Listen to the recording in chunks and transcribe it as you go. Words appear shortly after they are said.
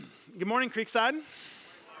Good morning, Creekside.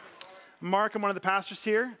 Mark, I'm one of the pastors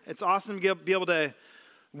here. It's awesome to be able to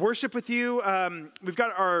worship with you. We've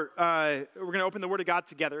got we're going to open the Word of God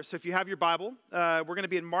together. So if you have your Bible, we're going to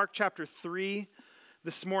be in Mark chapter 3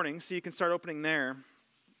 this morning, so you can start opening there.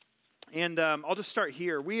 And I'll just start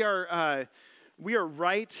here. We are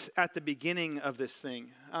right at the beginning of this thing.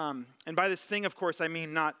 And by this thing, of course, I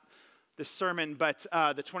mean not this sermon, but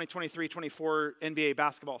the 2023-24 NBA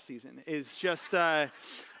basketball season is just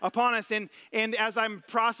upon us. And as I'm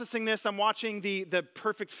processing this, I'm watching the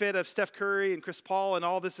perfect fit of Steph Curry and Chris Paul and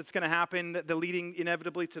all this that's going to happen, the leading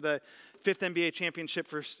inevitably to the 5th NBA championship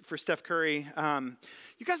for Steph Curry.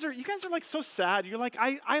 You guys are like so sad. You're like,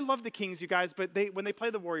 I love the Kings, you guys, but when they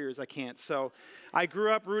play the Warriors, I can't. So I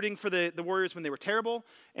grew up rooting for the Warriors when they were terrible,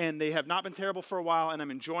 and they have not been terrible for a while, and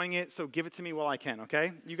I'm enjoying it. So give it to me while I can,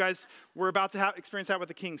 okay? You guys, we're about to experience that with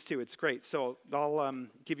the Kings too. It's great. So I'll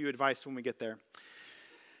give you advice when we get there.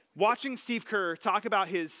 Watching Steve Kerr talk about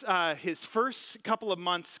his first couple of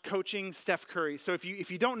months coaching Steph Curry. So if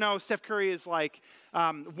you don't know, Steph Curry is like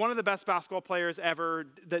one of the best basketball players ever.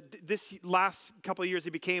 This last couple of years, he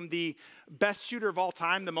became the best shooter of all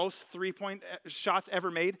time, the most three-point shots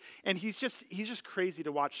ever made, and he's just crazy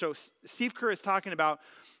to watch. So Steve Kerr is talking about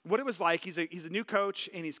what it was like. He's a new coach,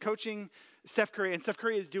 and he's coaching Steph Curry, and Steph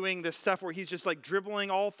Curry is doing this stuff where he's just like dribbling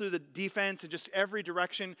all through the defense and just every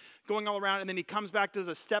direction, going all around, and then he comes back, does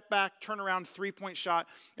a step back, turnaround, three-point shot,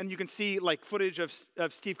 and you can see like footage of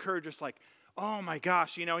Steve Kerr just like, oh my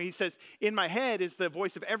gosh, he says, in my head is the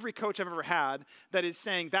voice of every coach I've ever had that is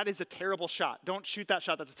saying, that is a terrible shot. Don't shoot that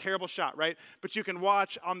shot. That's a terrible shot, right? But you can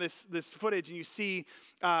watch on this footage and you see,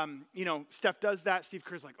 Steph does that. Steve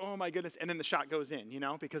Kerr's like, oh my goodness. And then the shot goes in,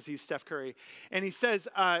 because he's Steph Curry. And he says,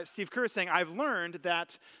 Steve Kerr is saying, I've learned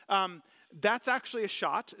that that's actually a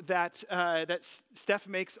shot that Steph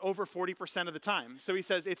makes over 40% of the time. So he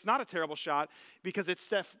says it's not a terrible shot because it's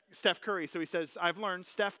Steph Curry. So he says, I've learned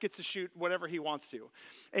Steph gets to shoot whatever he wants to.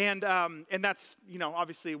 And that's,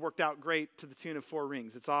 obviously worked out great to the tune of 4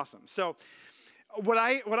 rings. It's awesome. So what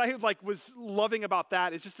I was loving about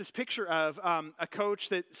that is just this picture of a coach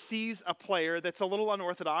that sees a player that's a little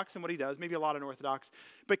unorthodox in what he does, maybe a lot unorthodox,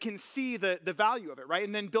 but can see the value of it, right?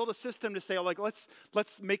 And then build a system to say, let's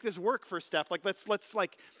make this work for Steph. Let's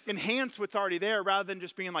enhance what's already there rather than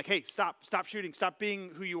just being like, hey, stop shooting, stop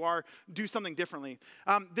being who you are, do something differently.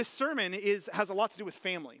 This sermon has a lot to do with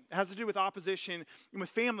family. It has to do with opposition and with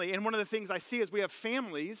family. And one of the things I see is we have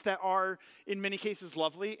families that are in many cases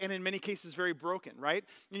lovely and in many cases very broken. Right?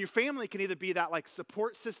 And your family can either be that like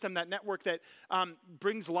support system, that network that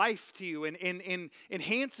brings life to you and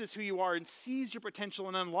enhances who you are and sees your potential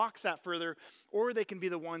and unlocks that further, or they can be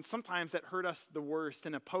the ones sometimes that hurt us the worst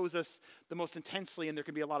and oppose us the most intensely, and there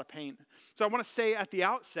can be a lot of pain. So I want to say at the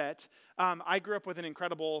outset, I grew up with an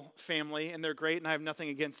incredible family, and they're great, and I have nothing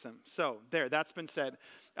against them. So that's been said.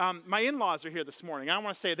 My in-laws are here this morning. I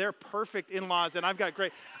want to say they're perfect in-laws, and I've got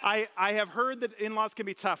great. I have heard that in-laws can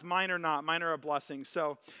be tough. Mine are not. Mine are a blessing.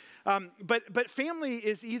 So, but family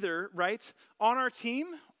is either right on our team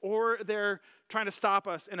or they're trying to stop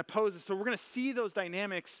us and oppose us. So we're going to see those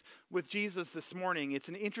dynamics with Jesus this morning. It's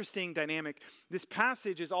an interesting dynamic. This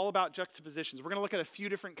passage is all about juxtapositions. We're going to look at a few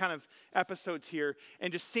different kind of episodes here,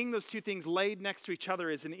 and just seeing those two things laid next to each other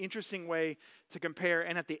is an interesting way to compare.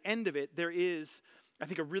 And at the end of it, there is, I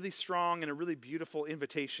think, a really strong and a really beautiful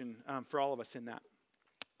invitation for all of us in that.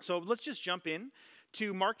 So let's just jump in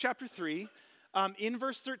to Mark chapter 3. In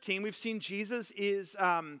verse 13, we've seen Jesus is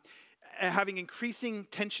having increasing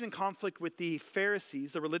tension and conflict with the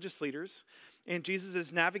Pharisees, the religious leaders, and Jesus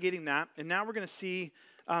is navigating that. And now we're going to see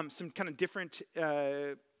some kind of different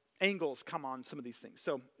angles come on some of these things.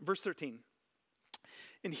 So verse 13.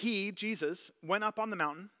 And he, Jesus, went up on the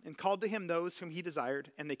mountain and called to him those whom he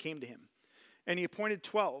desired, and they came to him. And he appointed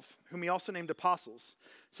 12, whom he also named apostles,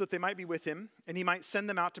 so that they might be with him, and he might send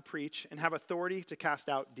them out to preach and have authority to cast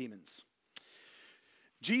out demons.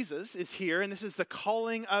 Jesus is here, and this is the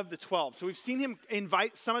calling of the 12. So we've seen him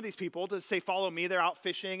invite some of these people to say, follow me. They're out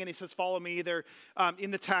fishing, and he says, follow me. They're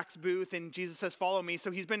in the tax booth, and Jesus says, follow me.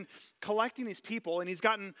 So he's been collecting these people, and he's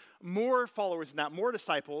gotten more followers than that, more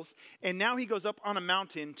disciples. And now he goes up on a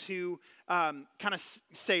mountain to kind of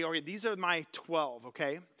say, okay, these are my 12,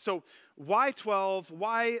 okay? So why 12?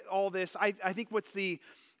 Why all this? I think what's the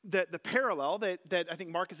parallel that I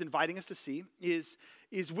think Mark is inviting us to see is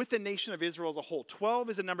with the nation of Israel as a whole. 12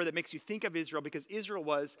 is a number that makes you think of Israel because Israel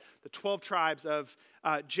was the 12 tribes of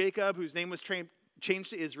Jacob, whose name was changed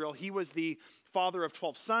to Israel. He was the father of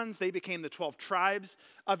 12 sons. They became the 12 tribes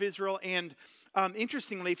of Israel. And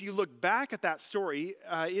Interestingly, if you look back at that story,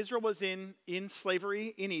 Israel was in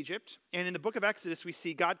slavery in Egypt. And in the book of Exodus, we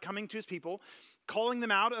see God coming to his people, calling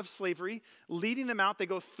them out of slavery, leading them out. They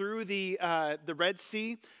go through the Red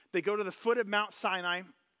Sea. They go to the foot of Mount Sinai.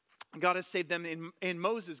 God has saved them. And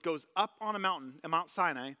Moses goes up on a mountain, Mount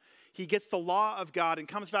Sinai. He gets the law of God and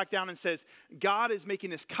comes back down and says, God is making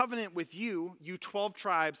this covenant with you, you 12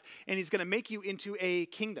 tribes, and he's going to make you into a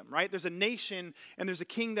kingdom, right? There's a nation and there's a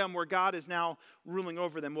kingdom where God is now ruling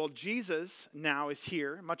over them. Well, Jesus now is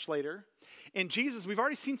here, much later. And Jesus, we've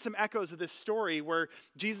already seen some echoes of this story where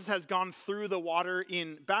Jesus has gone through the water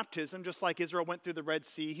in baptism, just like Israel went through the Red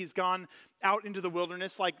Sea. He's gone out into the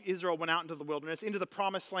wilderness, like Israel went out into the wilderness, into the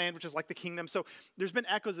promised land, which is like the kingdom. So there's been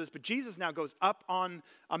echoes of this, but Jesus now goes up on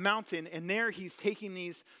a mountain, and there he's taking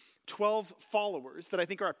these 12 followers that I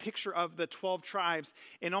think are a picture of the 12 tribes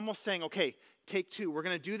and almost saying, okay, take two. We're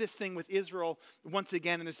going to do this thing with Israel once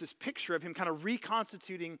again. And there's this picture of him kind of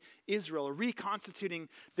reconstituting Israel or reconstituting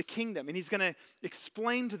the kingdom. And he's going to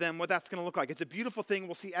explain to them what that's going to look like. It's a beautiful thing.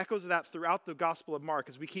 We'll see echoes of that throughout the Gospel of Mark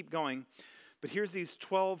as we keep going. But here's these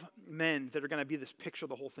 12 men that are going to be this picture of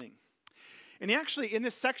the whole thing. And he actually, in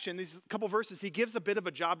this section, these couple verses, he gives a bit of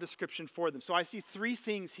a job description for them. So I see three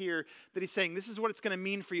things here that he's saying, this is what it's going to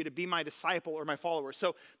mean for you to be my disciple or my follower.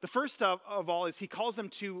 So the first of all is he calls them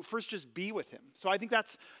to first just be with him. So I think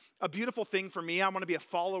that's a beautiful thing for me. I want to be a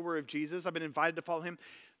follower of Jesus. I've been invited to follow him.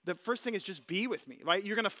 The first thing is just be with me, right?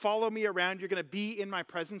 You're going to follow me around. You're going to be in my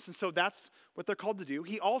presence. And so that's what they're called to do.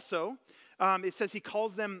 He also, it says he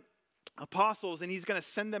calls them apostles, and he's going to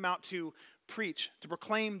send them out to preach, to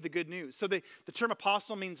proclaim the good news. So the term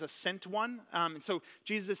apostle means a sent one. And so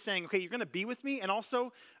Jesus is saying, okay, you're going to be with me, and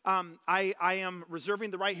also I am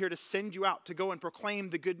reserving the right here to send you out to go and proclaim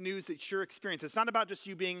the good news that you're experiencing. It's not about just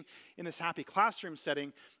you being in this happy classroom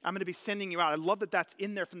setting. I'm going to be sending you out. I love that that's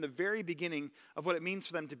in there from the very beginning of what it means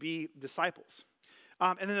for them to be disciples.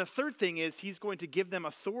 And then the third thing is he's going to give them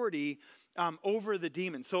authority over the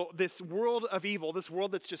demons. So this world of evil, this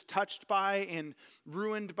world that's just touched by and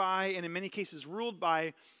ruined by, and in many cases ruled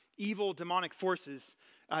by evil demonic forces,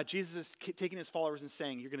 Jesus is taking his followers and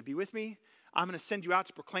saying, you're going to be with me. I'm going to send you out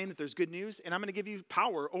to proclaim that there's good news, and I'm going to give you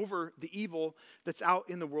power over the evil that's out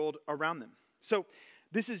in the world around them. So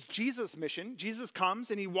this is Jesus' mission. Jesus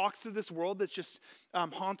comes and he walks through this world that's just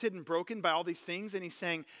haunted and broken by all these things. And he's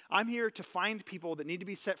saying, I'm here to find people that need to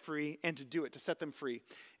be set free and to do it, to set them free.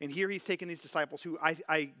 And here he's taking these disciples who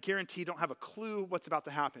I guarantee don't have a clue what's about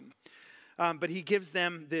to happen. But he gives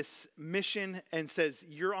them this mission and says,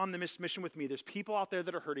 you're on the mission with me. There's people out there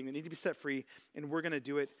that are hurting. They need to be set free. And we're going to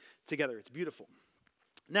do it together. It's beautiful.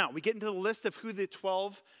 Now, we get into the list of who the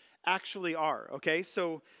 12 actually are. Okay,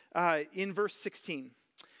 so in verse 16.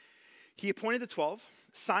 He appointed the 12,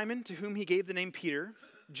 Simon, to whom he gave the name Peter,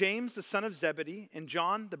 James, the son of Zebedee, and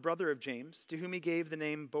John, the brother of James, to whom he gave the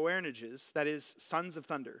name Boanerges, that is, sons of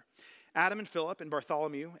thunder, Adam and Philip and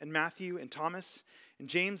Bartholomew, and Matthew and Thomas, and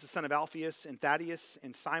James, the son of Alphaeus, and Thaddeus,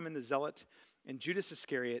 and Simon the Zealot, and Judas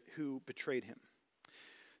Iscariot, who betrayed him.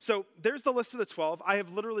 So there's the list of the 12. I have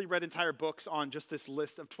literally read entire books on just this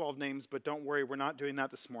list of 12 names, but don't worry, we're not doing that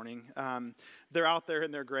this morning. They're out there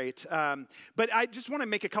and they're great. But I just want to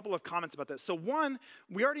make a couple of comments about this. So one,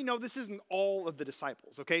 we already know this isn't all of the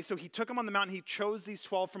disciples, okay? So he took them on the mountain. He chose these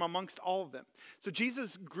 12 from amongst all of them. So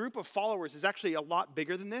Jesus' group of followers is actually a lot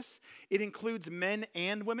bigger than this. It includes men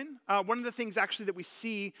and women. One of the things actually that we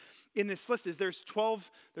see in this list is there's 12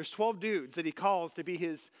 dudes that he calls to be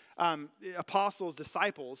his apostles,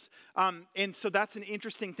 disciples. And so that's an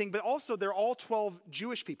interesting thing. But also, they're all 12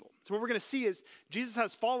 Jewish people. So what we're going to see is Jesus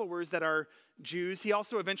has followers that are Jews. He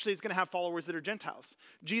also eventually is going to have followers that are Gentiles.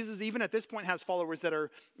 Jesus, even at this point, has followers that are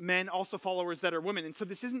men, also followers that are women. And so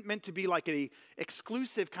this isn't meant to be like an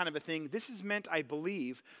exclusive kind of a thing. This is meant, I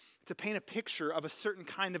believe, to paint a picture of a certain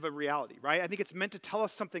kind of a reality, right? I think it's meant to tell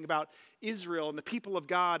us something about Israel and the people of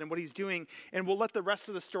God and what he's doing, and we'll let the rest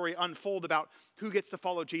of the story unfold about who gets to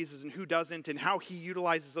follow Jesus and who doesn't and how he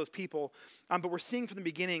utilizes those people. But we're seeing from the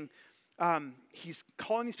beginning, he's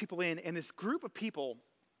calling these people in, and this group of people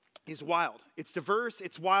is wild. It's diverse,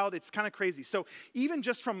 it's wild, it's kind of crazy. So even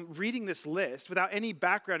just from reading this list without any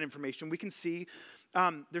background information, we can see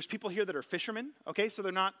there's people here that are fishermen, okay? So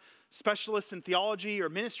they're not specialists in theology or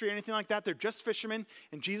ministry or anything like that. They're just fishermen,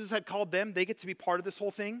 and Jesus had called them. They get to be part of this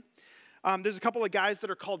whole thing. There's a couple of guys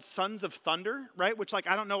that are called Sons of Thunder, right? Which, like,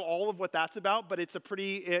 I don't know all of what that's about, but it's a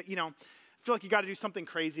pretty, I feel like you got to do something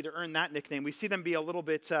crazy to earn that nickname. We see them be a little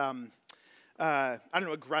bit,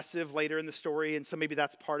 aggressive later in the story, and so maybe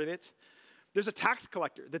that's part of it. There's a tax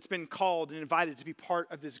collector that's been called and invited to be part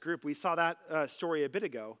of this group. We saw that story a bit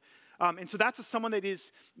ago. And so that's someone that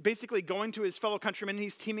is basically going to his fellow countrymen, and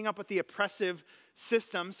he's teaming up with the oppressive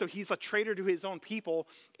system. So he's a traitor to his own people,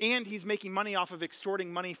 and he's making money off of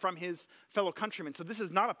extorting money from his fellow countrymen. So this is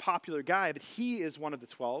not a popular guy, but he is one of the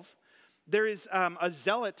 12. There is a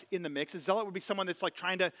zealot in the mix. A zealot would be someone that's like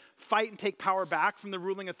trying to fight and take power back from the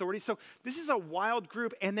ruling authority. So this is a wild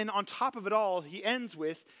group. And then on top of it all, he ends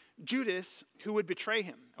with Judas, who would betray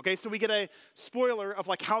him. Okay, so we get a spoiler of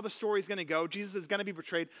like how the story is going to go. Jesus is going to be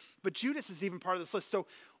betrayed, but Judas is even part of this list. So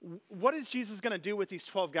what is Jesus going to do with these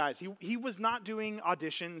 12 guys? He was not doing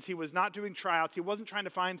auditions. He was not doing tryouts. He wasn't trying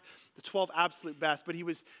to find the 12 absolute best, but he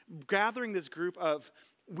was gathering this group of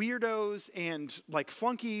weirdos and like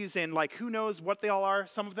flunkies and like who knows what they all are.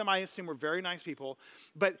 Some of them I assume were very nice people,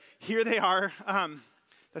 but here they are.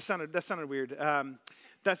 That sounded weird.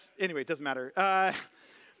 Anyway, it doesn't matter.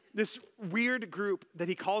 This weird group that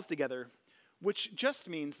he calls together, which just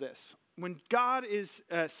means this. When God is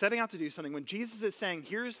setting out to do something, when Jesus is saying,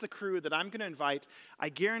 here's the crew that I'm going to invite, I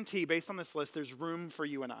guarantee based on this list, there's room for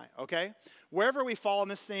you and I, okay? Wherever we fall in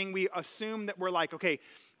this thing, we assume that we're like, okay,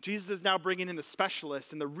 Jesus is now bringing in the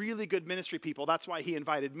specialists and the really good ministry people. That's why he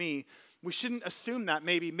invited me. We shouldn't assume that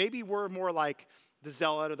maybe. Maybe we're more like the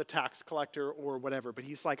zealot or the tax collector or whatever. But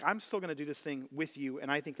he's like, I'm still going to do this thing with you,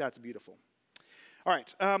 and I think that's beautiful. All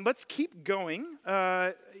right, let's keep going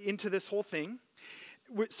into this whole thing.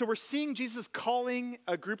 So we're seeing Jesus calling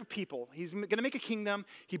a group of people. He's going to make a kingdom.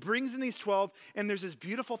 He brings in these 12, and there's this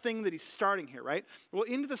beautiful thing that he's starting here, right? Well,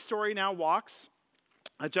 into the story now walks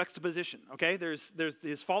a juxtaposition, okay? There's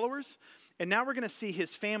his followers, and now we're going to see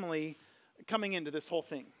his family coming into this whole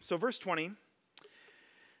thing. So verse 20,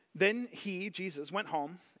 then he, Jesus, went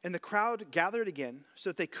home, and the crowd gathered again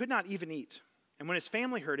so that they could not even eat. And when his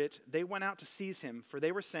family heard it, they went out to seize him, for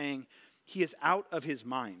they were saying, he is out of his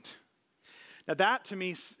mind. Now that to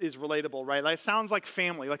me is relatable, right? Like, it sounds like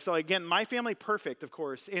family. Like, so again, my family, perfect, of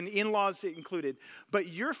course, and in-laws included. But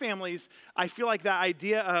your families, I feel like that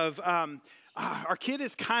idea of our kid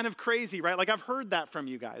is kind of crazy, right? Like, I've heard that from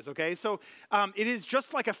you guys, okay? So it is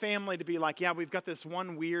just like a family to be like, yeah, we've got this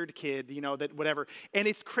one weird kid, that whatever. And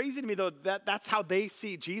it's crazy to me, though, that that's how they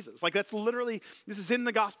see Jesus. Like, that's literally, this is in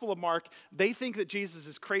the Gospel of Mark. They think that Jesus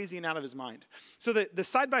is crazy and out of his mind. So the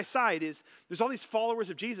side-by-side is, there's all these followers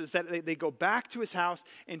of Jesus that they go back to his house,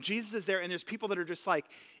 and Jesus is there, and there's people that are just like,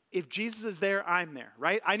 if Jesus is there, I'm there,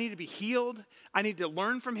 right? I need to be healed. I need to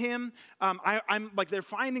learn from him. I'm like, they're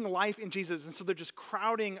finding life in Jesus, and so they're just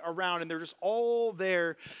crowding around, and they're just all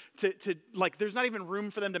there to like, there's not even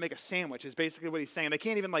room for them to make a sandwich, is basically what he's saying. They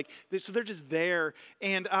can't even so they're just there.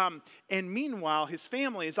 And meanwhile, his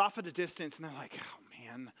family is off at a distance, and they're like, oh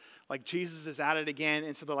man, like Jesus is at it again.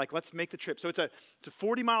 And so they're like, let's make the trip. So it's a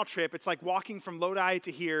 40-mile trip. It's like walking from Lodi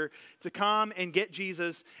to here to come and get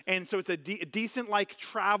Jesus. And so it's a decent like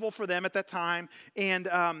travel for them at that time. And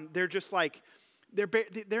they're just like,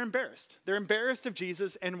 they're embarrassed. They're embarrassed of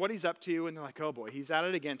Jesus and what he's up to. And they're like, oh boy, he's at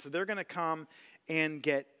it again. So they're going to come and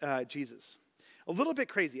get Jesus. A little bit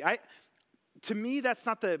crazy. To me, that's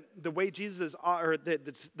not the way Jesus is, or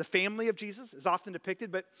the family of Jesus is often depicted.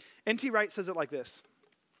 But N.T. Wright says it like this.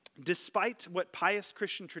 Despite what pious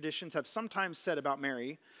Christian traditions have sometimes said about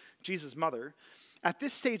Mary, Jesus' mother, at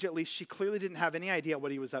this stage at least, she clearly didn't have any idea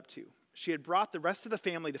what he was up to. She had brought the rest of the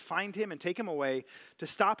family to find him and take him away, to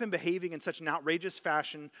stop him behaving in such an outrageous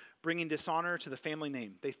fashion, bringing dishonor to the family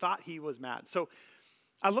name. They thought he was mad. So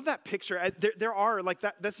I love that picture. There are, like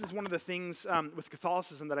that. This is one of the things with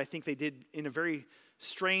Catholicism that I think they did in a very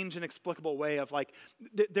strange and inexplicable way of like,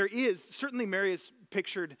 there is, certainly Mary is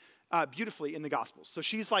pictured beautifully in the Gospels. So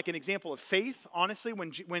she's like an example of faith, honestly,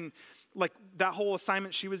 when like that whole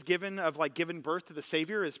assignment she was given of like giving birth to the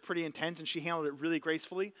Savior is pretty intense, and she handled it really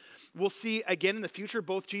gracefully. We'll see again in the future,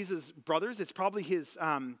 both Jesus' brothers, it's probably his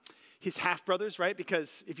half-brothers, right?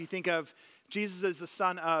 Because if you think of Jesus as the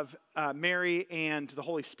son of Mary and the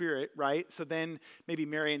Holy Spirit, right? So then maybe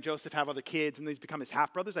Mary and Joseph have other kids, and these become his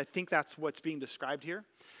half-brothers. I think that's what's being described here.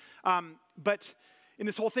 But in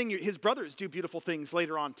this whole thing, his brothers do beautiful things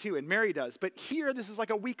later on too, and Mary does. But here, this is like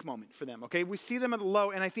a weak moment for them, okay? We see them at a low,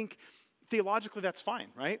 and I think theologically that's fine,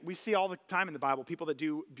 right? We see all the time in the Bible people that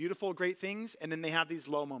do beautiful, great things, and then they have these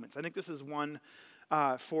low moments. I think this is one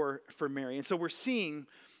for Mary. And so we're seeing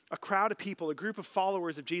a crowd of people, a group of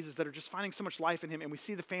followers of Jesus that are just finding so much life in him, and we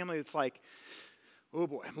see the family that's like, oh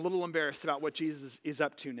boy, I'm a little embarrassed about what Jesus is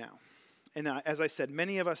up to now. And as I said,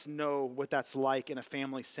 many of us know what that's like in a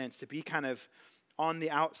family sense, to be kind of on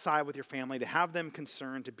the outside with your family, to have them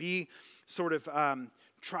concerned, to be sort of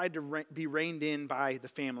tried to be reined in by the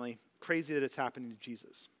family. Crazy that it's happening to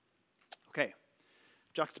Jesus. Okay,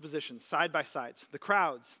 juxtapositions, side by sides. The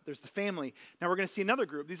crowds, there's the family. Now we're going to see another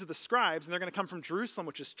group. These are the scribes, and they're going to come from Jerusalem,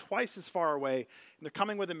 which is twice as far away, and they're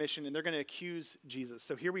coming with a mission, and they're going to accuse Jesus.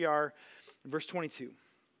 So here we are in verse 22.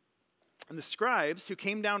 And the scribes who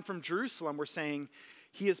came down from Jerusalem were saying,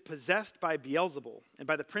 "He is possessed by Beelzebul, and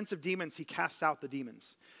by the prince of demons he casts out the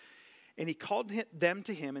demons." And he called them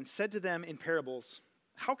to him and said to them in parables,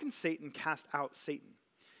 "How can Satan cast out Satan?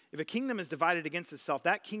 If a kingdom is divided against itself,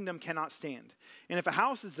 that kingdom cannot stand. And if a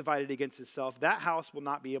house is divided against itself, that house will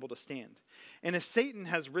not be able to stand. And if Satan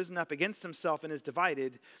has risen up against himself and is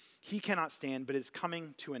divided, he cannot stand, but is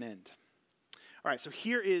coming to an end." All right, so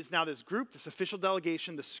here is now this group, this official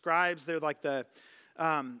delegation, the scribes. They're like the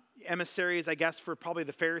emissaries, I guess, for probably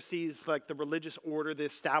the Pharisees, like the religious order, the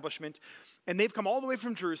establishment. And they've come all the way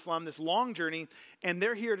from Jerusalem, this long journey, and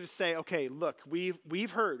they're here to say, okay, look,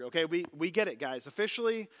 we've heard, okay, we get it, guys.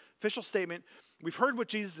 Official statement, we've heard what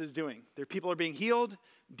Jesus is doing. Their people are being healed,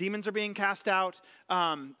 demons are being cast out,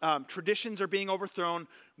 traditions are being overthrown.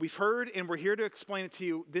 We've heard, and we're here to explain it to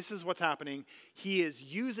you. This is what's happening. He is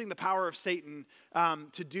using the power of Satan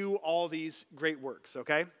to do all these great works,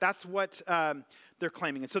 okay? That's what they're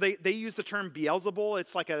claiming. And so they use the term Beelzebul.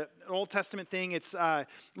 It's like an Old Testament thing. It's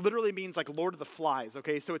literally means like Lord of the Flies,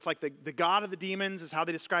 okay? So it's like the god of the demons is how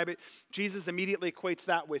they describe it. Jesus immediately equates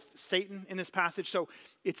that with Satan in this passage. So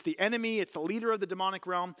it's the enemy, it's the leader of the demonic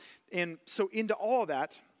realm. And so into all of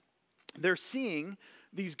that, they're seeing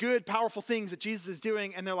these good, powerful things that Jesus is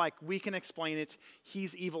doing, and they're like, we can explain it.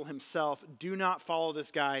 He's evil himself. Do not follow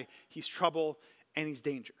this guy. He's trouble, and he's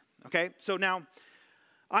danger, okay? So now,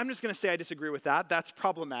 I'm just going to say I disagree with that. That's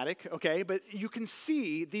problematic, okay? But you can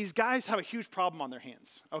see these guys have a huge problem on their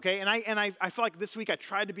hands, okay? And I feel like this week I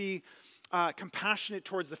tried to be compassionate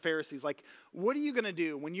towards the Pharisees. Like, what are you going to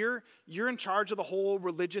do when you're in charge of the whole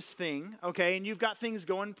religious thing, okay? And you've got things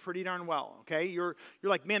going pretty darn well, okay? You're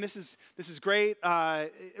like, man, this is great.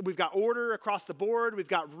 We've got order across the board. We've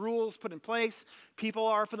got rules put in place. People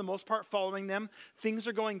are, for the most part, following them. Things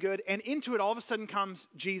are going good. And into it, all of a sudden comes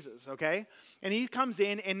Jesus, okay? And he comes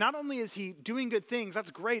in, and not only is he doing good things,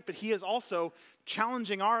 that's great, but he is also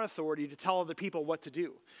challenging our authority to tell other people what to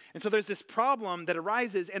do. And so there's this problem that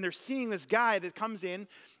arises, and they're seeing this guy that comes in,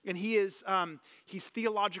 and he's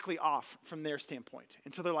theologically off from their standpoint.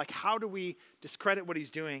 And so they're like, how do we discredit what he's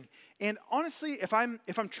doing? And honestly, if I'm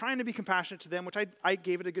trying to be compassionate to them, which I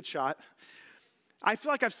gave it a good shot, I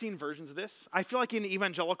feel like I've seen versions of this. I feel like in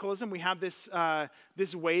evangelicalism, we have this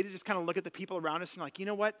way to just kind of look at the people around us and like, you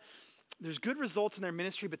know what? There's good results in their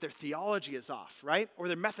ministry, but their theology is off, right? Or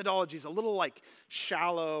their methodology is a little like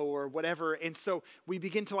shallow or whatever. And so we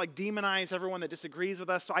begin to like demonize everyone that disagrees with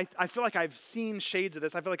us. So I feel like I've seen shades of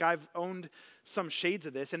this. I feel like I've owned some shades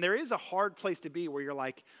of this. And there is a hard place to be where you're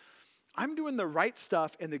like, I'm doing the right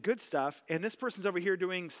stuff and the good stuff, and this person's over here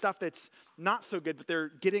doing stuff that's not so good, but they're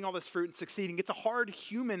getting all this fruit and succeeding. It's a hard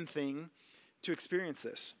human thing to experience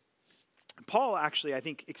this. Paul actually, I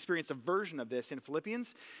think, experienced a version of this in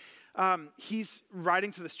Philippians. He's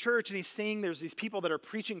writing to this church, and he's saying there's these people that are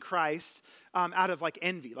preaching Christ out of like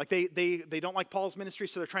envy. Like they don't like Paul's ministry,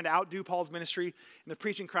 so they're trying to outdo Paul's ministry, and they're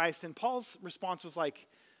preaching Christ. And Paul's response was like,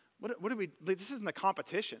 what do we, like, this isn't a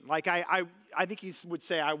competition. Like I think he would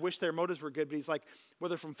say, I wish their motives were good, but he's like,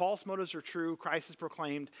 whether from false motives or true, Christ is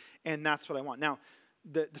proclaimed, and that's what I want. Now,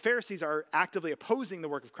 the Pharisees are actively opposing the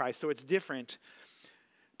work of Christ, so it's different.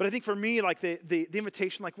 But I think for me, like the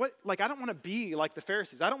invitation, like I don't want to be like the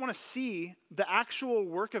Pharisees. I don't want to see the actual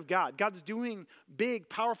work of God. God's doing big,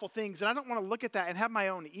 powerful things, and I don't want to look at that and have my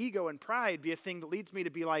own ego and pride be a thing that leads me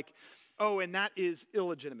to be like, oh, and that is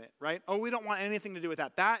illegitimate, right? Oh, we don't want anything to do with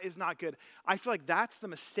that. That is not good. I feel like that's the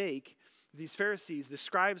mistake these Pharisees, the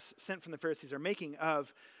scribes sent from the Pharisees are making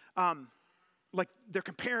of, like they're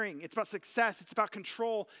comparing. It's about success. It's about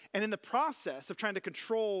control. And in the process of trying to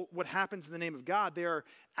control what happens in the name of God, they are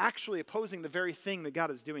actually opposing the very thing that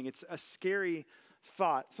God is doing. It's a scary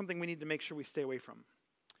thought, something we need to make sure we stay away from.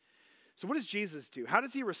 So what does Jesus do? How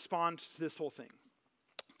does he respond to this whole thing?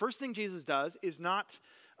 First thing Jesus does is not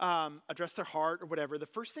address their heart or whatever. The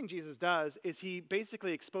first thing Jesus does is he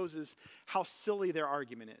basically exposes how silly their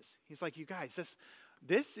argument is. He's like, you guys,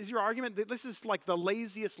 this is your argument? This is like the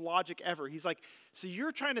laziest logic ever. He's like, so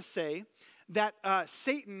you're trying to say that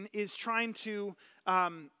Satan is trying to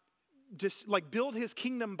just like build his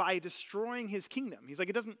kingdom by destroying his kingdom. He's like,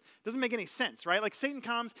 it doesn't make any sense, right? Like Satan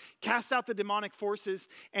comes, casts out the demonic forces,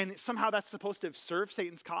 and somehow that's supposed to serve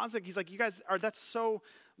Satan's cause. Like he's like, you guys that's so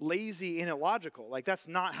lazy and illogical. Like that's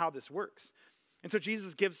not how this works. And so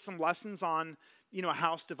Jesus gives some lessons on, a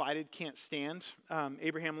house divided can't stand.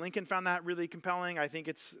 Abraham Lincoln found that really compelling. I think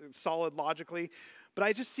it's solid logically. But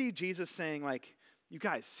I just see Jesus saying like, you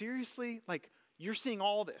guys, seriously? Like, you're seeing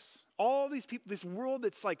all this, all these people, this world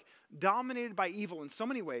that's like dominated by evil in so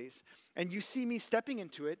many ways, and you see me stepping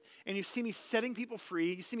into it, and you see me setting people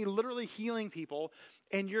free, you see me literally healing people,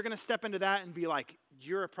 and you're going to step into that and be like,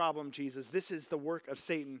 you're a problem, Jesus. This is the work of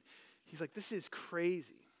Satan. He's like, this is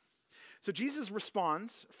crazy. So Jesus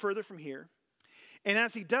responds further from here, and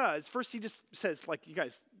as he does, first he just says, like, you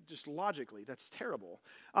guys, just logically, that's terrible.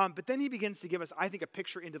 But then he begins to give us, I think, a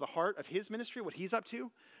picture into the heart of his ministry, what he's up to.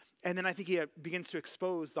 And then I think he begins to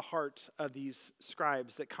expose the heart of these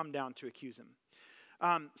scribes that come down to accuse him.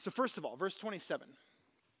 So first of all, verse 27,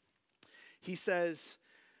 he says,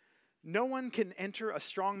 no one can enter a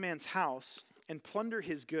strong man's house and plunder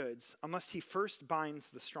his goods unless he first binds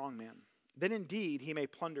the strong man. Then indeed he may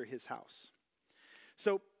plunder his house.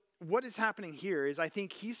 So what is happening here is I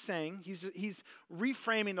think he's saying, he's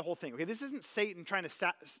reframing the whole thing. Okay, this isn't Satan trying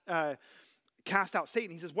to cast out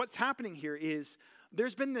Satan. He says what's happening here is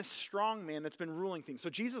there's been this strong man that's been ruling things. So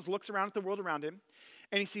Jesus looks around at the world around him,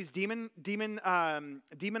 and he sees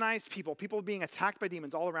demonized people being attacked by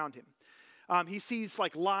demons all around him. He sees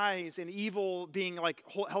like lies and evil being like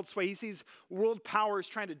held sway. He sees world powers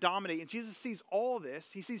trying to dominate. And Jesus sees all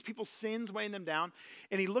this. He sees people's sins weighing them down.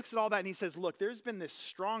 And he looks at all that and he says, look, there's been this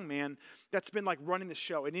strong man that's been like running the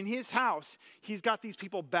show. And in his house, he's got these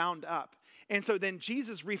people bound up. And so then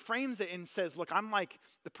Jesus reframes it and says, look, I'm like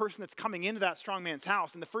the person that's coming into that strong man's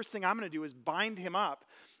house. And the first thing I'm going to do is bind him up.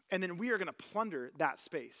 And then we are going to plunder that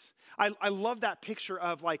space. I love that picture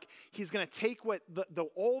of like, he's going to take what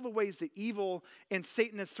all the ways that evil and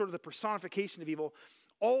Satan is sort of the personification of evil,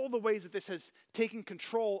 all the ways that this has taken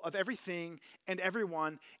control of everything and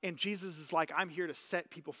everyone. And Jesus is like, I'm here to set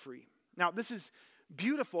people free. Now, this is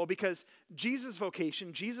beautiful because Jesus'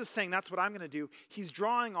 vocation, Jesus saying that's what I'm going to do, he's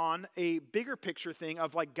drawing on a bigger picture thing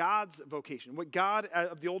of like God's vocation, what God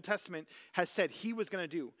of the Old Testament has said he was going to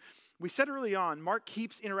do. We said early on, Mark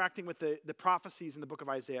keeps interacting with the prophecies in the book of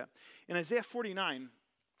Isaiah. In Isaiah 49,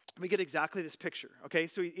 we get exactly this picture, okay?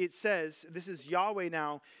 So it says, this is Yahweh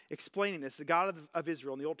now explaining this, the God of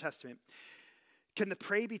Israel in the Old Testament. Can the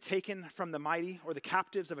prey be taken from the mighty, or the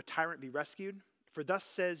captives of a tyrant be rescued? For thus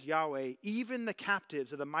says Yahweh, even the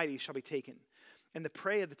captives of the mighty shall be taken, and the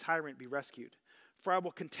prey of the tyrant be rescued. For I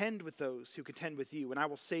will contend with those who contend with you, and I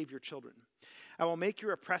will save your children. I will make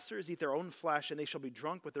your oppressors eat their own flesh, and they shall be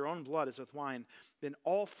drunk with their own blood as with wine. Then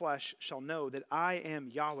all flesh shall know that I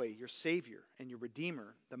am Yahweh, your Savior and your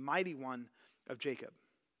Redeemer, the mighty one of Jacob.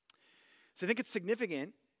 So I think it's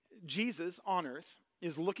significant. Jesus on earth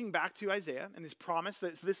is looking back to Isaiah and his promise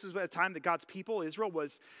that this is a time that God's people, Israel,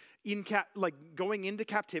 was going into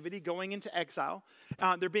captivity, going into exile.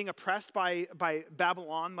 They're being oppressed by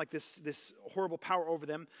Babylon, like this horrible power over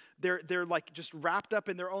them. They're like just wrapped up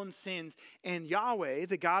in their own sins. And Yahweh,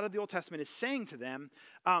 the God of the Old Testament, is saying to them,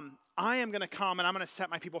 I am going to come and I'm going to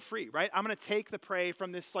set my people free, right? I'm going to take the prey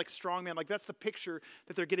from this like strong man. Like that's the picture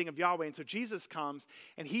that they're getting of Yahweh. And so Jesus comes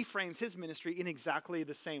and he frames his ministry in exactly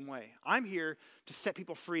the same way. I'm here to set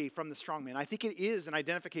people free from the strong man. I think it is an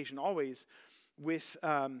identification always with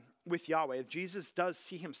Yahweh. Jesus does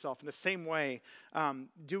see himself in the same way,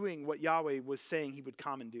 doing what Yahweh was saying he would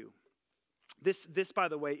come and do. This, by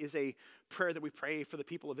the way, is a prayer that we pray for the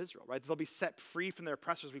people of Israel, right? They'll be set free from their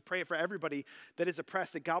oppressors. We pray for everybody that is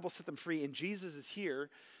oppressed, that God will set them free. And Jesus is here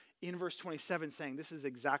in verse 27 saying, this is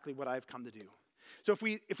exactly what I've come to do. So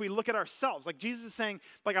if we look at ourselves, like Jesus is saying,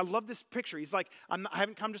 like, I love this picture. He's like, I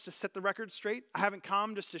haven't come just to set the record straight. I haven't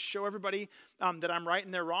come just to show everybody that I'm right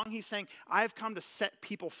and they're wrong. He's saying, I've come to set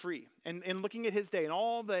people free. And looking at his day and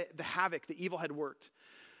all the havoc that evil had worked,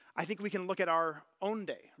 I think we can look at our own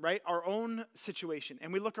day, right? Our own situation.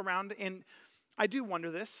 And we look around and I do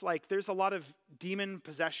wonder this, like there's a lot of demon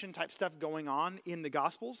possession type stuff going on in the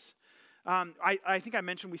Gospels. I think I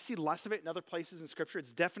mentioned we see less of it in other places in Scripture.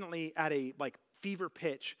 It's definitely at a like fever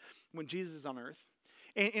pitch when Jesus is on earth.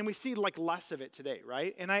 And we see like less of it today,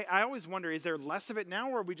 right? And I always wonder, is there less of it now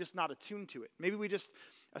or are we just not attuned to it? Maybe we just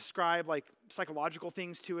ascribe like psychological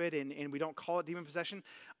things to it and we don't call it demon possession.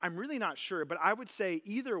 I'm really not sure, but I would say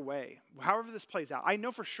either way, however this plays out, I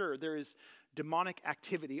know for sure there is demonic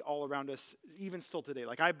activity all around us, even still today.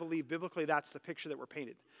 Like I believe biblically that's the picture that we're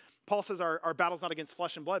painted. Paul says our battle's not against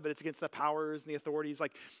flesh and blood, but it's against the powers and the authorities.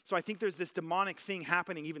 Like, so I think there's this demonic thing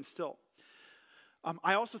happening even still.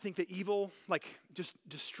 I also think that evil just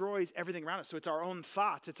destroys everything around us. So it's our own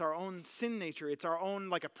thoughts, it's our own sin nature, it's our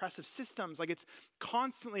own oppressive systems. It's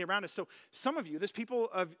constantly around us. So some of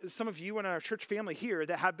you in our church family here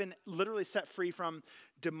that have been literally set free from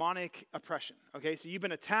demonic oppression. Okay, so you've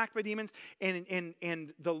been attacked by demons,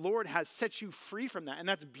 and the Lord has set you free from that, and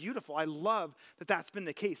that's beautiful. I love that that's been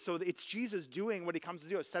the case. So it's Jesus doing what he comes to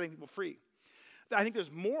do, is setting people free. I think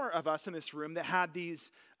there's more of us in this room that had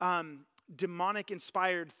these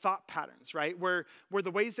demonic-inspired thought patterns, right? Where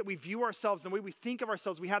the ways that we view ourselves, the way we think of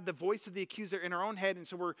ourselves, we have the voice of the accuser in our own head, and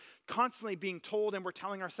so we're constantly being told and we're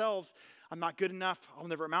telling ourselves, I'm not good enough, I'll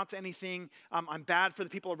never amount to anything, I'm bad for the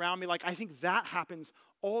people around me. I think that happens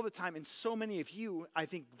all the time, and so many of you, I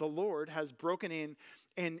think the Lord has broken in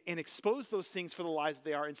and exposed those things for the lies that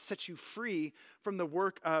they are and set you free from the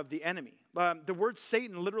work of the enemy. The word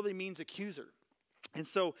Satan literally means accuser. And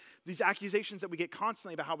so these accusations that we get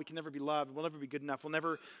constantly about how we can never be loved, we'll never be good enough, we'll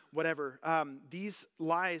never whatever, these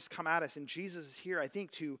lies come at us. And Jesus is here, I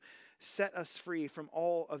think, to set us free from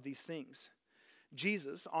all of these things.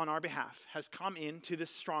 Jesus, on our behalf, has come into this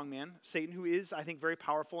strong man, Satan, who is, I think, very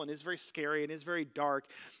powerful and is very scary and is very dark.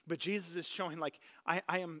 But Jesus is showing, I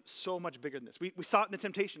am so much bigger than this. We saw it in the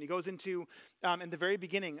temptation. He goes into, in the very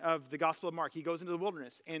beginning of the Gospel of Mark, he goes into the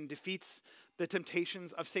wilderness and defeats the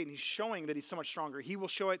temptations of Satan. He's showing that he's so much stronger. He will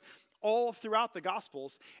show it all throughout the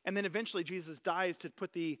Gospels. And then eventually Jesus dies to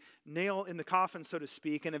put the nail in the coffin, so to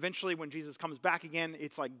speak. And eventually when Jesus comes back again,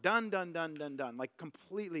 it's done,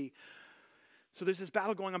 completely. So there's this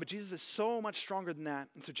battle going on, but Jesus is so much stronger than that.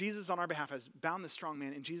 And so Jesus on our behalf has bound the strong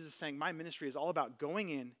man, and Jesus is saying, my ministry is all about going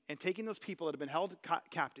in and taking those people that have been held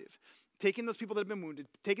captive, taking those people that have been wounded,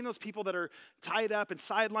 taking those people that are tied up and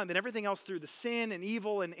sidelined and everything else through the sin and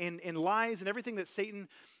evil and lies and everything that Satan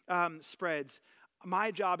spreads. My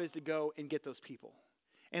job is to go and get those people.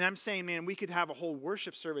 And I'm saying, man, we could have a whole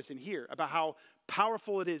worship service in here about how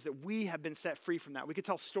powerful it is that we have been set free from that. We could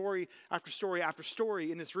tell story after story after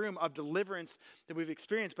story in this room of deliverance that we've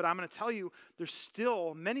experienced. But I'm going to tell you, there's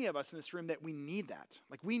still many of us in this room that we need that.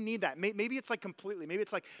 We need that. Maybe it's completely. Maybe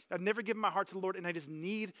it's I've never given my heart to the Lord and I just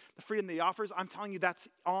need the freedom that he offers. I'm telling you that's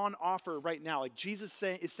on offer right now. Jesus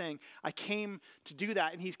is saying, I came to do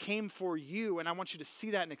that, and he came for you, and I want you to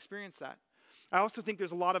see that and experience that. I also think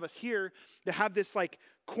there's a lot of us here that have this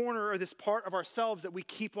corner or this part of ourselves that we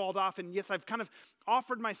keep walled off. And yes, I've kind of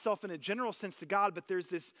offered myself in a general sense to God, but there's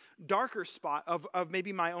this darker spot of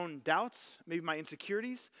maybe my own doubts, maybe my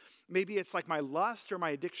insecurities. Maybe it's my lust or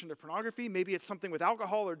my addiction to pornography. Maybe it's something with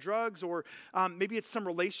alcohol or drugs, or maybe it's some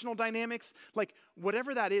relational dynamics.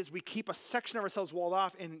 Whatever that is, we keep a section of ourselves walled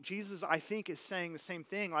off. And Jesus, I think, is saying the same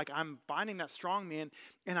thing. I'm binding that strong man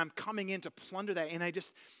and I'm coming in to plunder that. And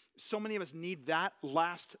so many of us need that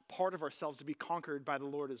last part of ourselves to be conquered by the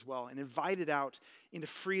Lord as well and invited out into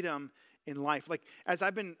freedom in life. As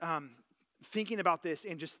I've been thinking about this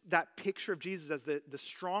and just that picture of Jesus as the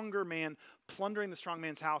stronger man plundering the strong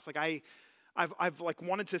man's house, I've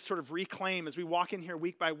wanted to sort of reclaim as we walk in here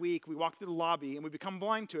week by week, we walk through the lobby and we become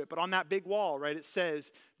blind to it. But on that big wall, right, it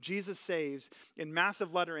says, Jesus saves in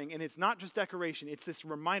massive lettering. And it's not just decoration, it's this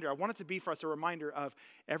reminder. I want it to be for us a reminder of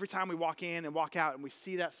every time we walk in and walk out and we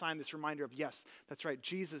see that sign, this reminder of, yes, that's right,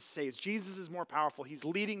 Jesus saves. Jesus is more powerful. He's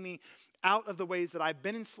leading me out of the ways that I've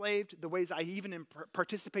been enslaved, the ways I even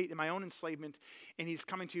participate in my own enslavement, and he's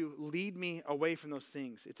coming to lead me away from those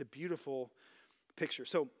things. It's a beautiful picture.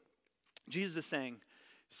 So Jesus is saying,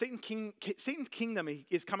 Satan's kingdom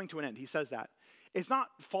is coming to an end. He says that. It's not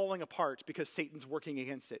falling apart because Satan's working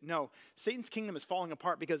against it. No, Satan's kingdom is falling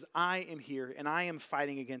apart because I am here and I am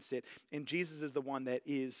fighting against it, and Jesus is the one that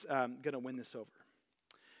is going to win this over.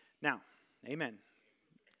 Now, amen.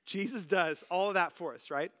 Jesus does all of that for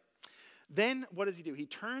us, right? Then what does he do? He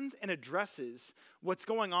turns and addresses what's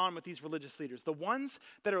going on with these religious leaders, the ones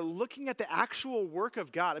that are looking at the actual work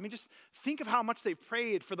of God. I mean, just think of how much they've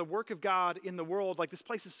prayed for the work of God in the world. This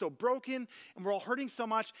place is so broken and we're all hurting so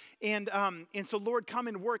much. And so Lord, come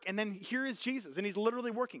and work. And then here is Jesus, and he's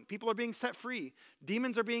literally working. People are being set free.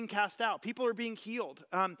 Demons are being cast out. People are being healed.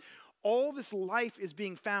 All this life is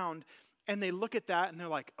being found, and they look at that and they're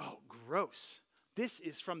like, oh, gross. This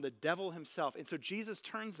is from the devil himself. And so Jesus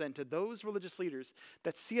turns then to those religious leaders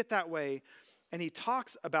that see it that way, and he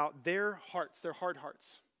talks about their hearts, their hard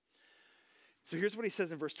hearts. So here's what he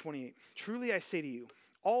says in verse 28. Truly I say to you,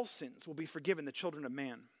 all sins will be forgiven the children of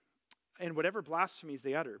man, and whatever blasphemies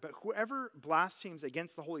they utter. But whoever blasphemes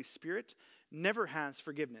against the Holy Spirit never has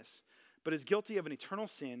forgiveness, but is guilty of an eternal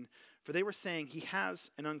sin, for they were saying he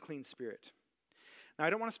has an unclean spirit. Now, I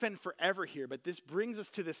don't want to spend forever here, but this brings us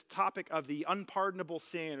to this topic of the unpardonable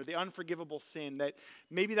sin or the unforgivable sin that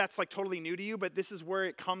maybe that's like totally new to you, but this is where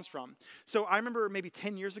it comes from. So I remember maybe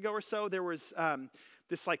 10 years ago or so, there was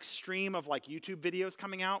this like stream of like YouTube videos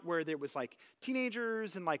coming out where there was like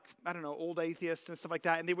teenagers and like, I don't know, old atheists and stuff like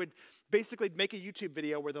that. And they would basically make a YouTube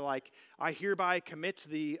video where they're like, I hereby commit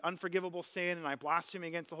the unforgivable sin and I blaspheme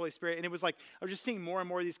against the Holy Spirit. And it was like, I was just seeing more and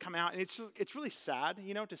more of these come out. And it's really sad,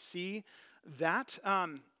 to see that.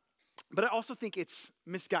 But I also think it's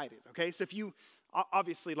misguided, okay? So if you,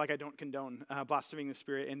 obviously, like I don't condone blaspheming the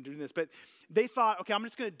Spirit and doing this, but they thought, okay, I'm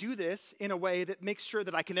just going to do this in a way that makes sure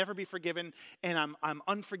that I can never be forgiven and I'm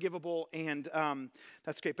unforgivable, and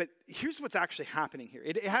that's great. But here's what's actually happening here.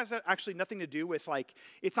 It has actually nothing to do with like,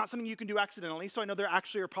 it's not something you can do accidentally. So I know there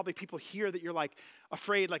actually are probably people here that you're like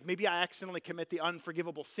afraid, like maybe I accidentally commit the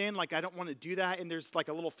unforgivable sin, like I don't want to do that, and there's like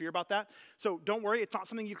a little fear about that. So don't worry, it's not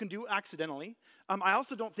something you can do accidentally. I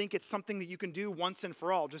also don't think it's something that you can do once and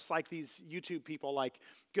for all, just like these YouTube people, like,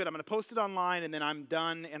 good, I'm going to post it online and then I'm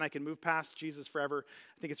done and I can move past Jesus forever.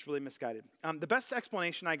 I think it's really misguided. The best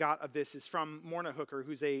explanation I got of this is from Morna Hooker,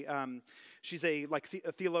 who's she's a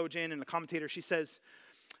theologian and a commentator. She says,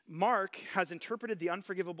 Mark has interpreted the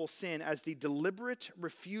unforgivable sin as the deliberate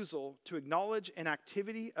refusal to acknowledge an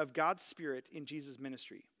activity of God's Spirit in Jesus'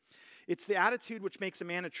 ministry. It's the attitude which makes a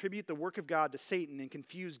man attribute the work of God to Satan and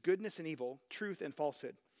confuse goodness and evil, truth and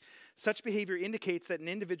falsehood. Such behavior indicates that an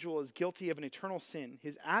individual is guilty of an eternal sin.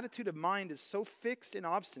 His attitude of mind is so fixed and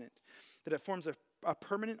obstinate that it forms a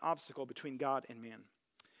permanent obstacle between God and man.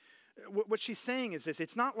 What she's saying is this: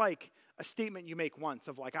 it's not like a statement you make once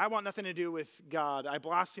of like, I want nothing to do with God, I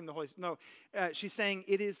blaspheme the Holy Spirit. No, she's saying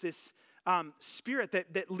it is this spirit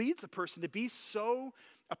that leads a person to be so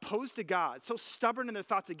opposed to God, so stubborn in their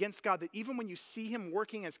thoughts against God, that even when you see him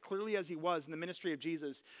working as clearly as he was in the ministry of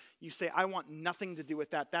Jesus, you say, I want nothing to do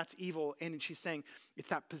with that. That's evil. And she's saying it's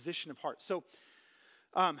that position of heart. So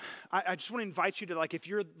I just want to invite you to, like, if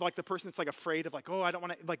you're like the person that's like afraid of like, oh, I don't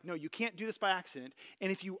want to, like, no, you can't do this by accident. And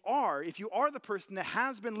if you are the person that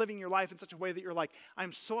has been living your life in such a way that you're like,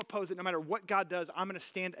 I'm so opposed that no matter what God does, I'm going to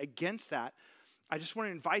stand against that. I just want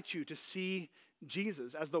to invite you to see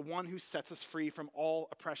Jesus as the one who sets us free from all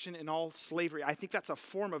oppression and all slavery. I think that's a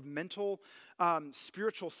form of mental,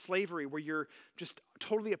 spiritual slavery where you're just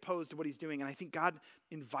totally opposed to what he's doing. And I think God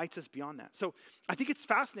invites us beyond that. So I think it's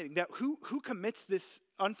fascinating that who commits this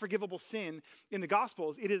unforgivable sin in the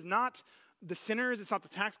Gospels, it is not the sinners, it's not the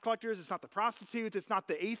tax collectors, it's not the prostitutes, it's not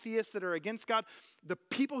the atheists that are against God. The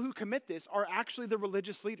people who commit this are actually the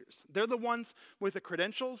religious leaders. They're the ones with the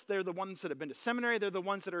credentials. They're the ones that have been to seminary. They're the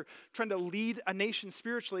ones that are trying to lead a nation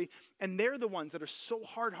spiritually. And they're the ones that are so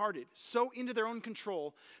hard-hearted, so into their own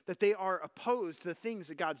control that they are opposed to the things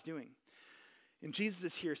that God's doing. And Jesus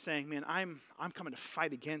is here saying, man, I'm coming to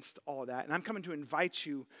fight against all of that. And I'm coming to invite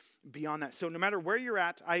you beyond that. So no matter where you're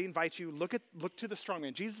at, I invite you, look to the strong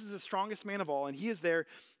man. Jesus is the strongest man of all, and he is there to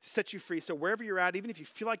set you free. So wherever you're at, even if you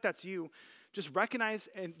feel like that's you, just recognize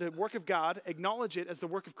the work of God, acknowledge it as the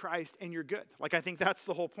work of Christ, and you're good. Like, I think that's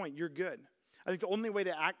the whole point. You're good. I think the only way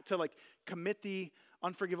to commit the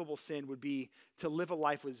unforgivable sin would be to live a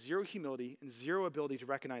life with zero humility and zero ability to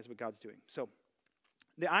recognize what God's doing. So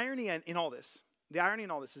the irony in all this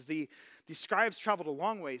is the scribes traveled a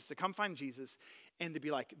long ways to come find Jesus and to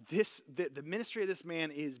be like, the ministry of this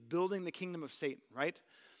man is building the kingdom of Satan, right?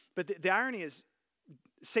 But the irony is,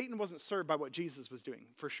 Satan wasn't served by what Jesus was doing,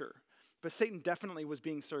 for sure. But Satan definitely was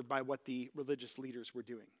being served by what the religious leaders were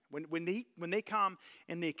doing. When they come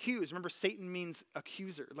and they accuse, remember, Satan means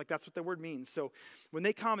accuser. Like, that's what the word means. So when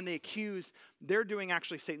they come and they accuse, they're doing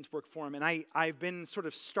actually Satan's work for him. And I've been sort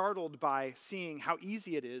of startled by seeing how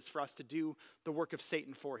easy it is for us to do the work of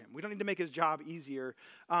Satan for him. We don't need to make his job easier.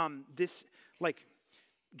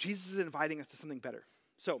 Jesus is inviting us to something better.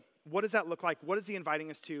 So what does that look like? What is he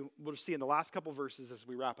inviting us to? We'll see in the last couple verses as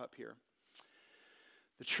we wrap up here.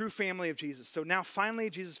 The true family of Jesus. So now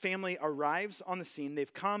finally, Jesus' family arrives on the scene.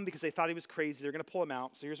 They've come because they thought he was crazy. They're going to pull him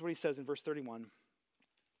out. So here's what he says in verse 31.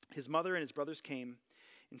 His mother and his brothers came,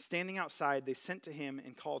 and standing outside, they sent to him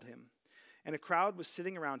and called him. And a crowd was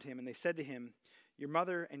sitting around him, and they said to him, your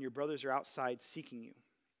mother and your brothers are outside seeking you.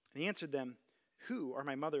 And he answered them, who are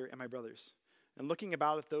my mother and my brothers? And looking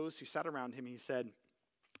about at those who sat around him, he said,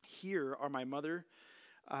 here are my mother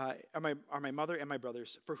and my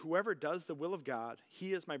brothers. For whoever does the will of God,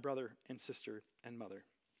 he is my brother and sister and mother.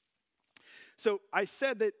 So I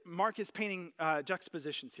said that Mark is painting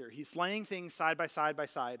juxtapositions here. He's laying things side by side by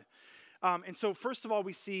side. And so first of all,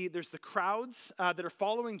 we see there's the crowds that are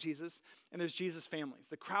following Jesus, and there's Jesus' families.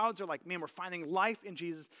 The crowds are like, man, we're finding life in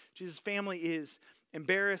Jesus. Jesus' family is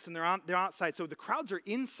embarrassed, and they're outside. So the crowds are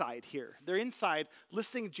inside here. They're inside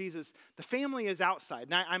listening to Jesus. The family is outside.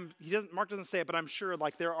 Now, Mark doesn't say it, but I'm sure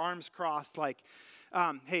like their arms crossed, like,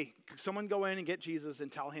 hey, someone go in and get Jesus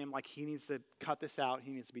and tell him like he needs to cut this out.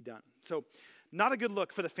 He needs to be done. So not a good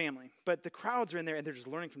look for the family, but the crowds are in there and they're just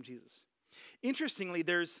learning from Jesus. Interestingly,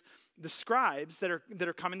 there's the scribes that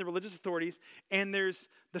are coming, the religious authorities, and there's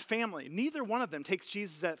the family. Neither one of them takes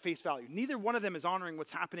Jesus at face value. Neither one of them is honoring what's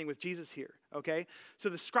happening with Jesus here, okay? So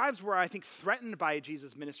the scribes were, I think, threatened by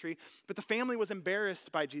Jesus' ministry, but the family was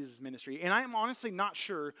embarrassed by Jesus' ministry. And I am honestly not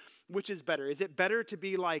sure which is better. Is it better to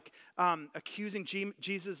be like accusing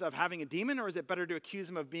Jesus of having a demon, or is it better to accuse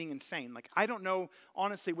him of being insane? Like, I don't know,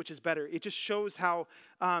 honestly, which is better. It just shows how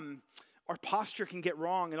our posture can get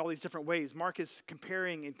wrong in all these different ways. Mark is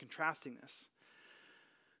comparing and contrasting this.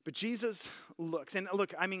 But Jesus looks, and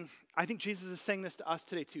look, I mean, I think Jesus is saying this to us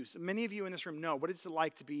today too. So many of you in this room know, what is it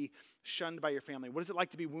like to be shunned by your family? What is it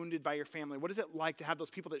like to be wounded by your family? What is it like to have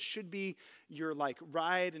those people that should be your like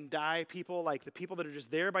ride and die people, like the people that are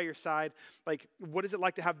just there by your side? Like, what is it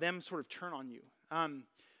like to have them sort of turn on you?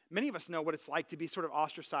 Many of us know what it's like to be sort of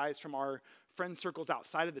ostracized from our friend circles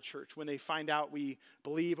outside of the church. When they find out we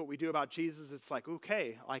believe what we do about Jesus, it's like,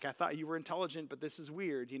 okay, like I thought you were intelligent, but this is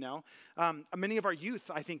weird, you know? Many of our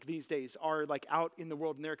youth, I think these days, are like out in the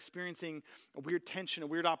world and they're experiencing a weird tension, a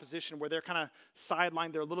weird opposition where they're kind of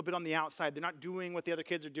sidelined. They're a little bit on the outside. They're not doing what the other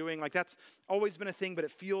kids are doing. Like that's always been a thing, but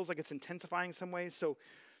it feels like it's intensifying in some ways. So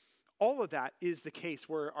all of that is the case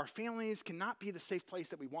where our families cannot be the safe place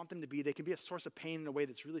that we want them to be. They can be a source of pain in a way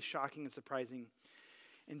that's really shocking and surprising.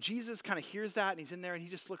 And Jesus kind of hears that, and he's in there, and he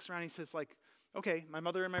just looks around, and he says, like, okay, my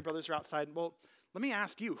mother and my brothers are outside. Well, let me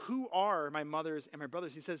ask you, who are my mothers and my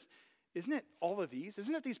brothers? He says, isn't it all of these?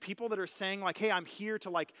 Isn't it these people that are saying, like, hey, I'm here to,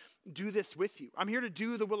 like, do this with you. I'm here to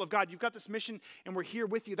do the will of God. You've got this mission, and we're here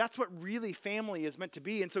with you. That's what really family is meant to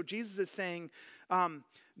be. And so Jesus is saying,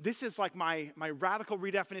 this is like my radical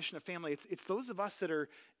redefinition of family. It's those of us that are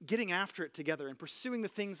getting after it together and pursuing the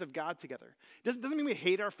things of God together. It doesn't mean we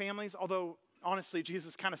hate our families, although honestly,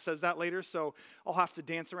 Jesus kind of says that later, so I'll have to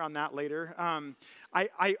dance around that later.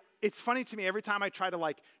 It's funny to me, every time I try to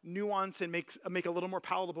like nuance and make a little more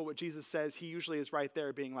palatable what Jesus says, he usually is right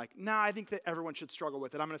there being like, nah, I think that everyone should struggle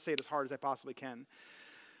with it. I'm going to say it as hard as I possibly can.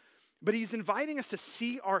 But he's inviting us to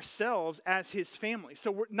see ourselves as his family. So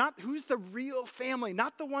we're not, who's the real family?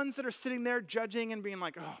 Not the ones that are sitting there judging and being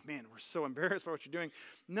like, oh man, we're so embarrassed by what you're doing.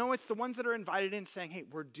 No, it's the ones that are invited in saying, hey,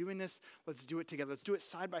 we're doing this. Let's do it together. Let's do it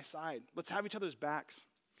side by side. Let's have each other's backs.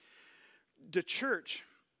 The church,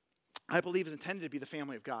 I believe, is intended to be the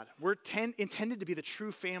family of God. We're intended to be the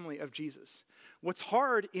true family of Jesus. What's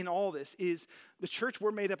hard in all this is the church,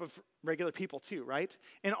 we're made up of regular people too, right?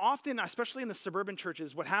 And often, especially in the suburban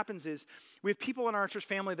churches, what happens is we have people in our church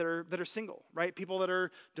family that are single, right? People that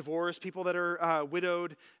are divorced, people that are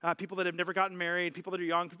widowed, people that have never gotten married, people that are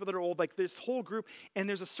young, people that are old, like this whole group. And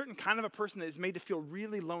there's a certain kind of a person that is made to feel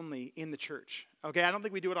really lonely in the church. Okay, I don't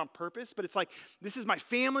think we do it on purpose, but it's like, this is my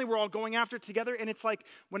family, we're all going after it together. And it's like,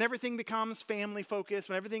 when everything becomes family focused,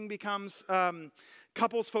 when everything becomes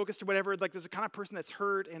couples focused or whatever, like there's a kind of person that's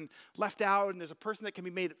hurt and left out, and there's a person that can be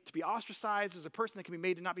made to be ostracized, there's a person that can be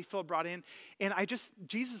made to not be filled, brought in. And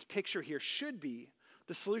Jesus' picture here should be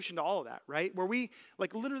the solution to all of that, right? Where we,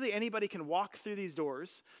 like literally anybody can walk through these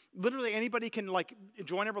doors, literally anybody can like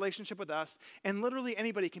join a relationship with us, and literally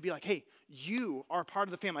anybody can be like, hey, you are part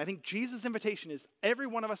of the family. I think Jesus' invitation is every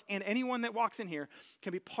one of us and anyone that walks in here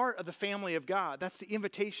can be part of the family of God. That's the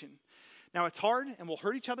invitation. Now it's hard and we'll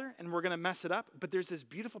hurt each other and we're going to mess it up, but there's this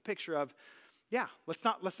beautiful picture of, yeah, let's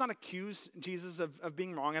not accuse Jesus of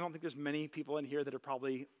being wrong. I don't think there's many people in here that are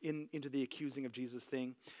probably into the accusing of Jesus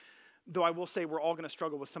thing. Though I will say we're all going to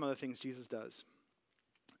struggle with some of the things Jesus does.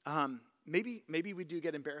 Maybe we do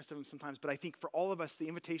get embarrassed of him sometimes, but I think for all of us, the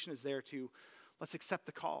invitation is there to let's accept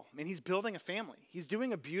the call. I mean, he's building a family. He's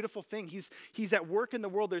doing a beautiful thing. He's at work in the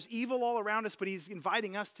world. There's evil all around us, but he's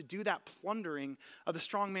inviting us to do that plundering of the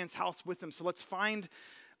strong man's house with him. So let's find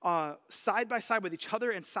side by side with each other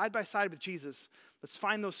and side by side with Jesus, let's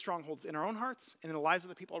find those strongholds in our own hearts and in the lives of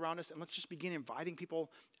the people around us, and let's just begin inviting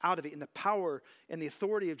people out of it in the power and the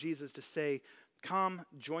authority of Jesus to say, come,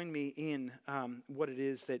 join me in what it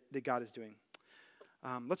is that God is doing.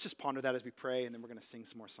 Let's just ponder that as we pray, and then we're going to sing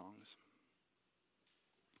some more songs.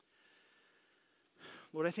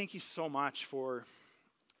 Lord, I thank you so much for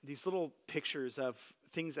these little pictures of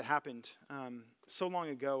things that happened so long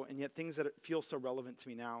ago, and yet things that feel so relevant to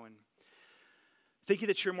me now. And thank you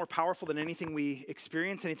that you're more powerful than anything we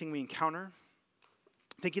experience, anything we encounter.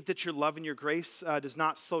 Thank you that your love and your grace does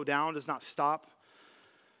not slow down, does not stop,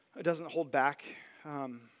 it doesn't hold back.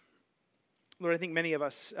 Lord, I think many of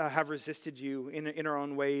us have resisted you in our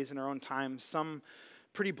own ways, in our own times, some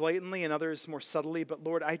pretty blatantly and others more subtly. But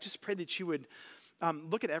Lord, I just pray that you would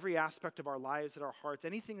look at every aspect of our lives, at our hearts,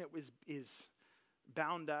 anything that is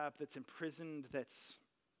bound up, that's imprisoned, that's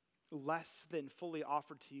less than fully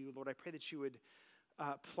offered to you. Lord, I pray that you would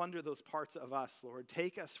plunder those parts of us, Lord.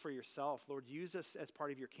 Take us for yourself. Lord, use us as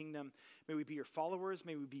part of your kingdom. May we be your followers.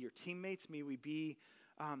 May we be your teammates. May we be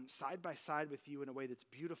side by side with you in a way that's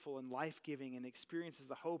beautiful and life-giving and experiences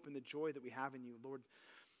the hope and the joy that we have in you. Lord,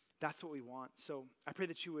 that's what we want. So I pray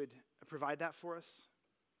that you would provide that for us.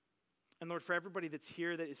 And Lord, for everybody that's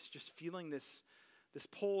here that is just feeling this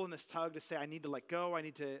pull and this tug to say, I need to let go, I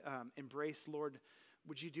need to embrace, Lord,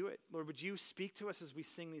 would you do it? Lord, would you speak to us as we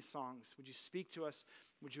sing these songs? Would you speak to us?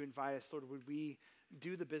 Would you invite us? Lord, would we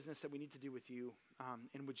do the business that we need to do with you?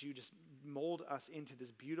 And would you just mold us into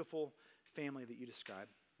this beautiful family that you describe?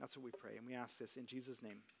 That's what we pray. And we ask this in Jesus'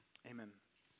 name. Amen.